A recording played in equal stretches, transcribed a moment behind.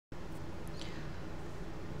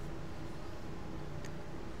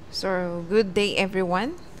So, good day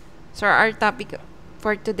everyone. So, our topic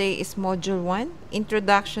for today is Module 1,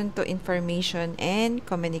 Introduction to Information and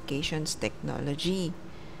Communications Technology.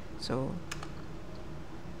 So,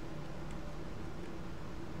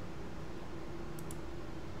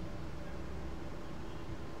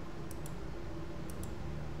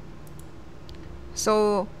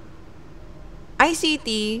 so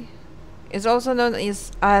ICT is also known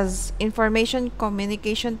as Information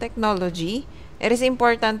Communication Technology. It is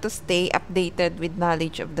important to stay updated with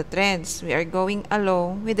knowledge of the trends we are going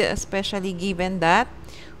along with it, especially given that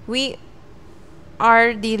we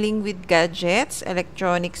are dealing with gadgets,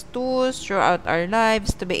 electronics tools throughout our lives.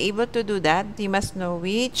 To be able to do that, we must know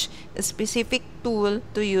which specific tool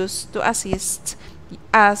to use to assist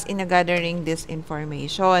us in gathering this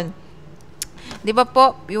information. Di ba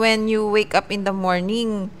po, when you wake up in the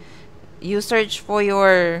morning, you search for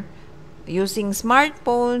your using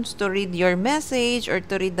smartphones to read your message or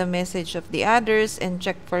to read the message of the others and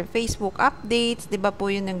check for Facebook updates. Di ba po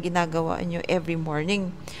yun ang ginagawa nyo every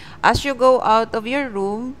morning? As you go out of your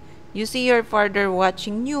room, you see your father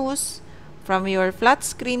watching news from your flat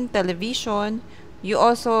screen television. You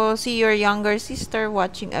also see your younger sister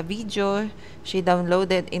watching a video she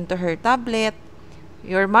downloaded into her tablet.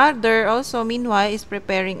 Your mother also, meanwhile, is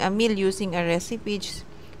preparing a meal using a recipe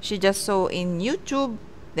she just saw in YouTube.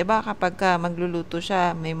 'Di ba kapag magluluto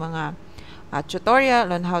siya, may mga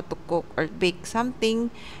tutorial on how to cook or bake something.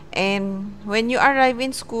 And when you arrive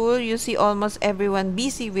in school, you see almost everyone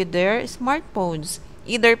busy with their smartphones,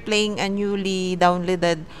 either playing a newly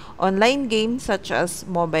downloaded online game such as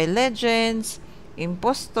Mobile Legends,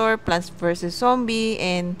 Impostor, Plants vs. Zombie,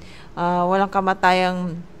 and walang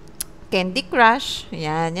kamatayang Candy Crush.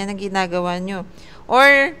 Yan ang ginagawa nyo.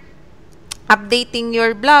 Or updating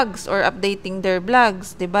your blogs or updating their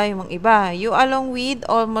blogs, 'di ba? Yung iba, you along with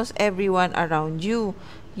almost everyone around you.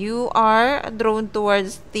 You are drawn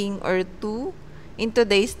towards thing or two in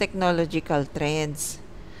today's technological trends.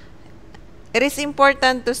 It is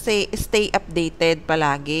important to stay updated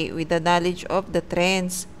palagi with the knowledge of the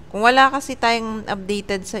trends. Kung wala kasi tayong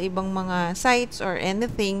updated sa ibang mga sites or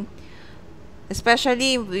anything,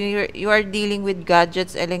 especially you are dealing with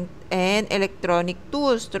gadgets and electronic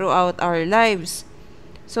tools throughout our lives.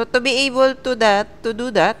 So to be able to do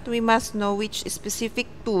that, we must know which specific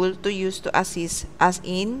tool to use to assist us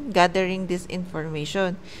in gathering this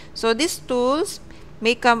information. So these tools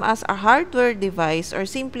may come as a hardware device or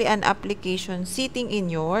simply an application sitting in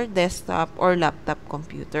your desktop or laptop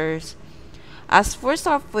computers. As for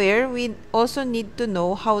software, we also need to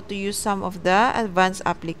know how to use some of the advanced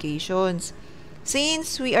applications.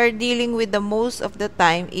 Since we are dealing with the most of the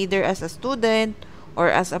time either as a student or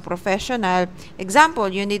as a professional, example,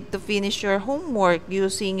 you need to finish your homework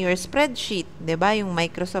using your spreadsheet, 'di ba, yung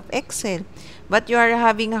Microsoft Excel, but you are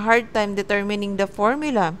having a hard time determining the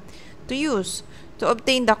formula to use to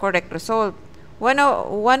obtain the correct result.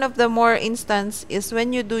 One of the more instance is when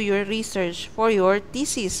you do your research for your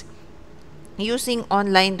thesis using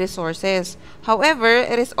online resources. However,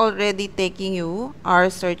 it is already taking you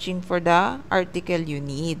hours searching for the article you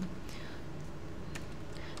need.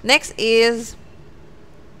 Next is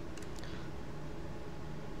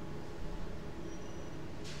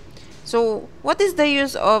what is the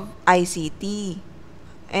use of ICT?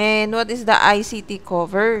 And what is the ICT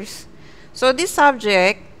covers? So this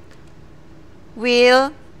subject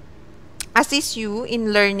will assist you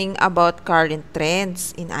in learning about current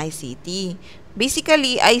trends in ICT.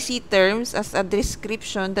 Basically, I see terms as a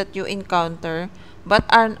description that you encounter but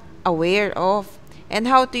aren't aware of, and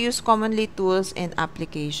how to use commonly tools and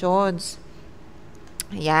applications.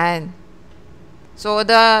 Ayan. So,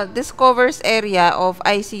 this covers area of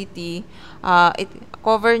ICT. It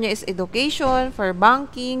cover niya is education, for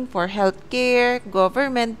banking, for healthcare,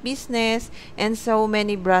 government, business, and so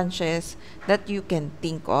many branches that you can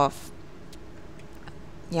think of.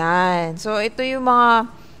 Yan. So, ito yung mga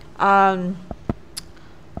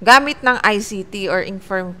gamit ng ICT or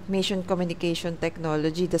Information Communication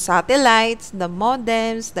Technology. The satellites, the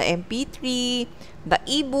modems, the MP3, the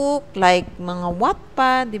e-book, like mga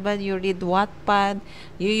Wattpad, di ba? You read Wattpad.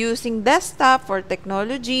 You using desktop for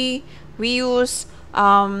technology. We use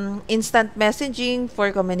instant messaging for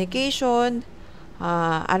communication.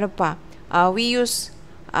 Ano pa? We use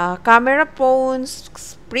camera phones,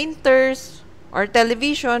 printers, or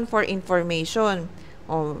television for information.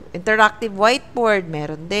 O, interactive whiteboard,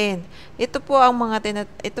 meron din. Ito po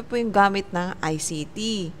yung gamit ng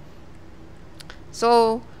ICT.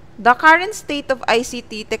 So, the current state of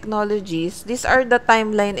ICT technologies, these are the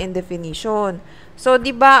timeline and definition. So,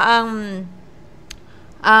 di ba ang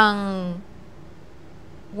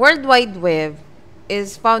World Wide Web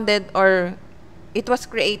is founded, or it was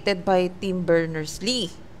created by Tim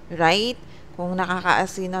Berners-Lee, right? Kung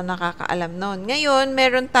nakakaasino, nakakaalam nun. Ngayon,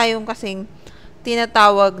 meron tayong kasing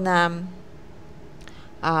tinatawag na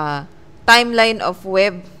timeline of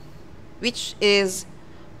web, which is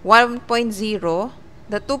 1.0,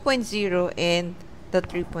 the 2.0, and the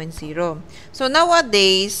 3.0. So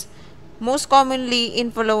nowadays, most commonly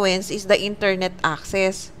influenced is the internet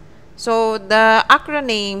access. So the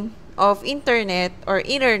acronym of internet or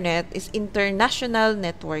internet is international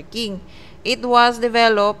networking. It was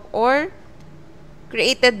developed or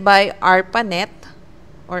created by ARPANET,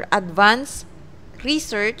 or Advanced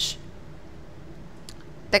Research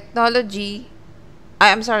Technology,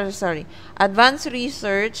 Advanced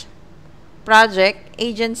Research Project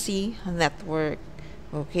Agency Network.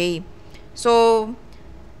 Okay. So,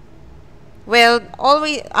 well,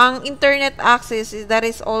 always ang internet access is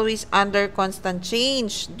always under constant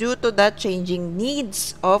change due to the changing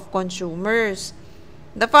needs of consumers.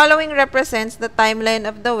 The following represents the timeline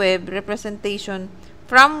of the web representation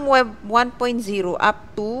from Web 1.0 up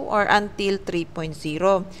to or until 3.0.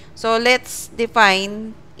 So, let's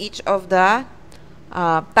define each of the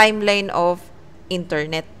timeline of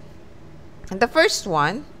internet. And the first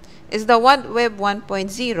one is the Web 1.0.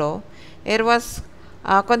 It was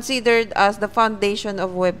considered as the foundation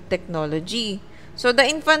of web technology. So, the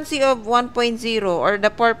infancy of 1.0, or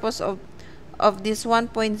the purpose of this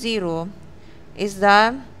 1.0, is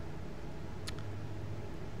the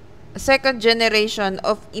second generation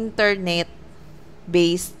of internet-based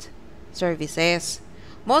services.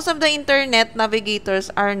 Most of the internet navigators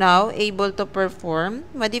are now able to perform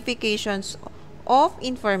modifications of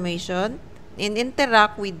information and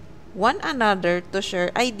interact with one another to share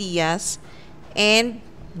ideas and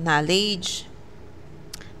knowledge.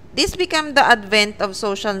 This became the advent of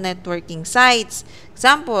social networking sites.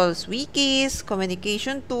 Examples: wikis,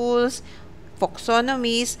 communication tools,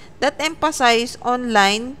 folksonomies that emphasize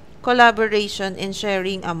online collaboration and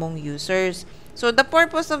sharing among users. So the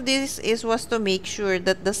purpose of this was to make sure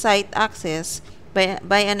that the site access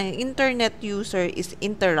by an internet user is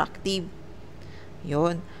interactive.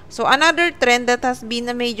 Yun. So another trend that has been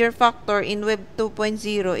a major factor in Web 2.0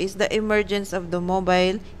 is the emergence of the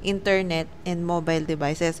mobile internet and mobile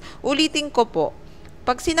devices. Ulitin ko po,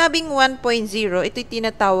 pag sinabing 1.0, ito'y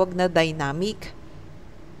tinatawag na dynamic.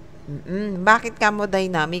 Bakit kamo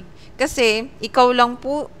dynamic? Kasi ikaw lang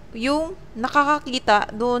po yung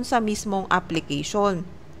nakakakita doon sa mismong application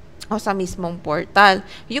o sa mismong portal.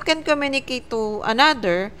 You can communicate to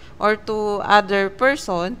another or to other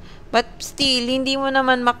person, but still hindi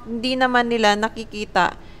naman nila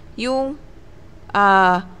nakikita yung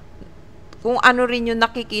kung ano rin yung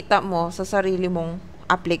nakikita mo sa sarili mong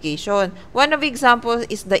application. One of examples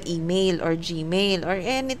is the email or Gmail or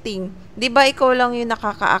anything. 'Di ba ikaw lang yung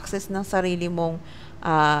nakaka-access ng sarili mong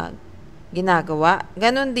ginagawa?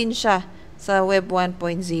 Ganon din siya sa Web 1.0.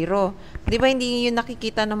 'Di ba hindi yung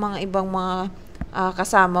nakikita ng mga ibang mga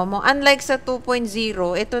kasama mo? Unlike sa 2.0,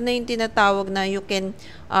 ito na yung tinatawag na you can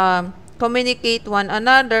communicate one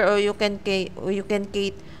another, or you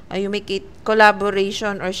make it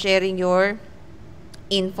collaboration or sharing your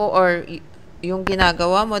info or yung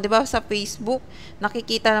ginagawa mo. 'Di ba sa Facebook,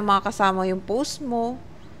 nakikita ng mga kasama yung post mo.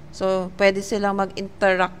 So, pwede silang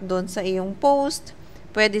mag-interact doon sa iyong post.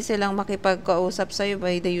 Pwede silang makipagkausap sa iyo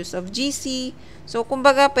by the use of GC. So,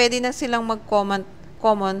 kumbaga, pwede na silang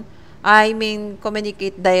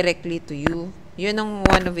communicate directly to you. Yun ang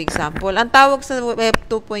one of example. Ang tawag sa Web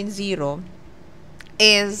 2.0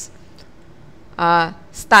 is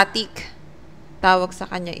static. Tawag sa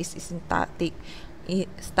kanya is static.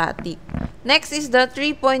 Next is the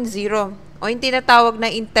 3.0 o yung tinatawag na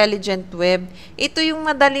intelligent web. Ito yung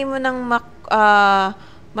madali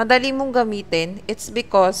mong gamitin. It's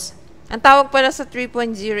because ang tawag pala sa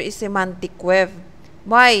 3.0 is semantic web.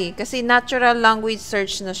 Why? Kasi natural language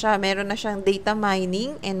search na siya. Meron na siyang data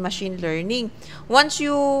mining and machine learning. Once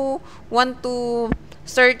you want to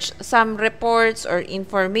search some reports or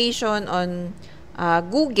information on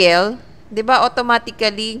Google, 'di ba,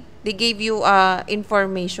 automatically they give you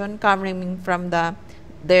information coming from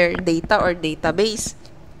their data or database.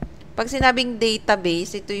 Pag sinabing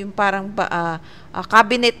database, ito yung parang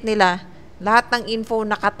cabinet nila, lahat ng info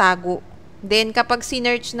nakatago. Then, kapag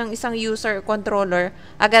sinearch ng isang user or controller,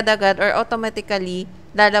 agad-agad or automatically,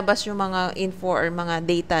 lalabas yung mga info or mga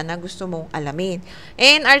data na gusto mong alamin.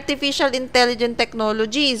 And artificial intelligence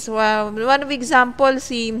technologies, one of example,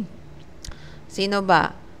 sino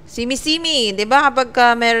ba? Si Missimi, 'di ba? Kapag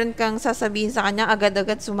meron kang sasabihin sa kanya,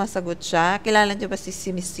 agad-agad sumasagot siya. Kilala niyo ba si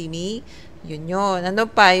Missimi? Yun. Ano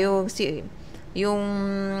pa yung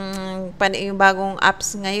yung bagong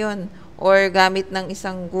apps ngayon or gamit ng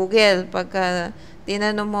isang Google. Pagka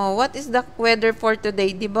tinanong mo, what is the weather for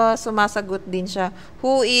today? 'Di ba? Sumasagot din siya.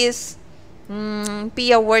 Who is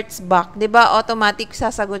Pia Wurtzbach? 'Di ba? Automatic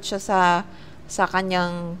sasagot siya sa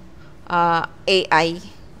kanyang AI.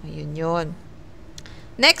 Ayun 'yon.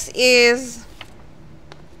 Next is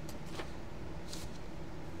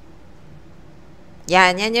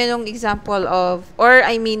yan yung example of, or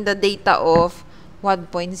I mean the data of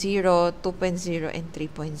 1.0, 2.0, and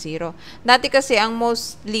 3.0. Dati kasi ang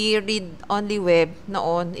mostly read-only web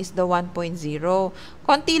noon is the 1.0.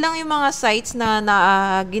 Konti lang yung mga sites na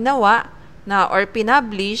ginawa na or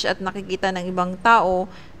pinablish at nakikita ng ibang tao.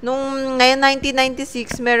 Nung ngayon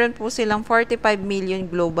 1996, meron po silang 45 million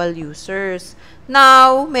global users.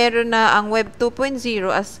 Now, meron na ang Web 2.0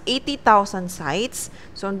 as 80,000 sites.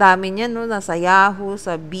 So, ang dami niyan, no? Nasa Yahoo,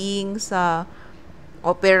 sa Bing, sa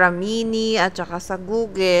Opera Mini, at saka sa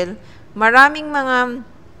Google. Maraming mga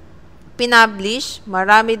pinablish,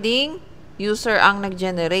 marami ding user ang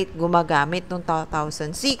nag-generate, gumagamit noong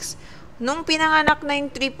 2006. Nung pinanganak na yung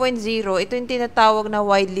 3.0, ito yung tinatawag na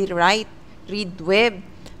widely read web.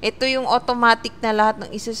 Ito yung automatic na lahat ng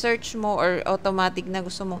isi-search mo or automatic na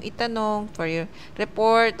gusto mong itanong for your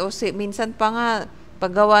report o minsan pa nga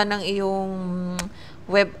paggawa ng iyong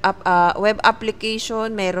web application,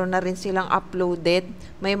 meron na rin silang uploaded.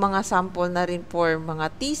 May mga sample na rin for mga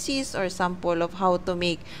thesis or sample of how to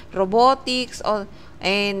make robotics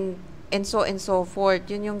and so forth.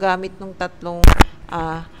 Yun yung gamit ng tatlong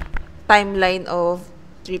timeline of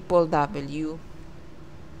WWW.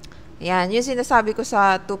 Yan, yung sinasabi ko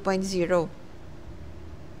sa 2.0.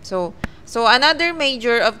 So another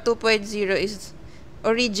major of 2.0 is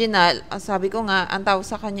original. Sabi ko nga, ang tawag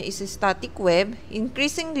sa kanya is static web.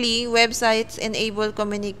 Increasingly, websites enable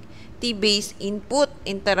community-based input,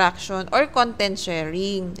 interaction, or content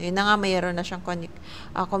sharing. Yun na nga, mayroon na siyang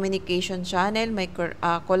communication channel, may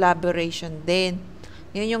collaboration din.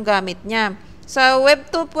 Yun yung gamit niya. Sa Web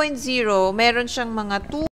 2.0, meron siyang mga